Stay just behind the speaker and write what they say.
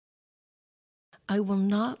I will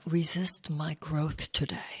not resist my growth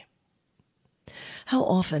today. How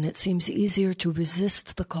often it seems easier to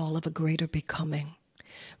resist the call of a greater becoming,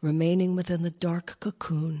 remaining within the dark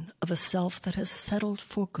cocoon of a self that has settled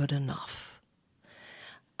for good enough.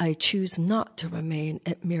 I choose not to remain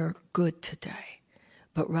at mere good today,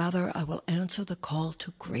 but rather I will answer the call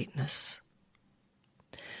to greatness.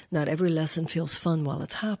 Not every lesson feels fun while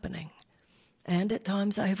it's happening, and at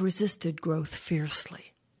times I have resisted growth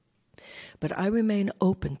fiercely. But I remain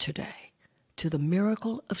open today to the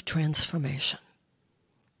miracle of transformation.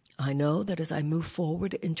 I know that as I move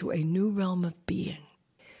forward into a new realm of being,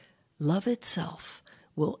 love itself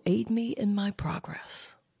will aid me in my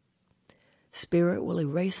progress. Spirit will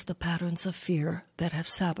erase the patterns of fear that have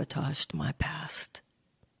sabotaged my past.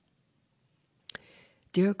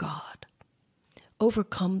 Dear God,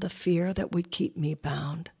 overcome the fear that would keep me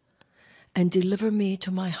bound and deliver me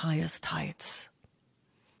to my highest heights.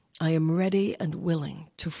 I am ready and willing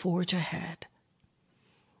to forge ahead.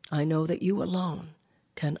 I know that you alone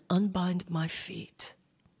can unbind my feet.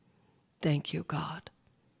 Thank you, God.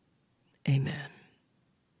 Amen.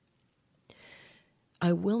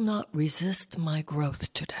 I will not resist my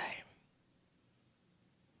growth today.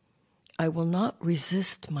 I will not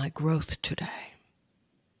resist my growth today.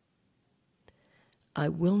 I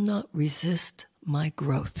will not resist my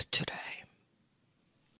growth today.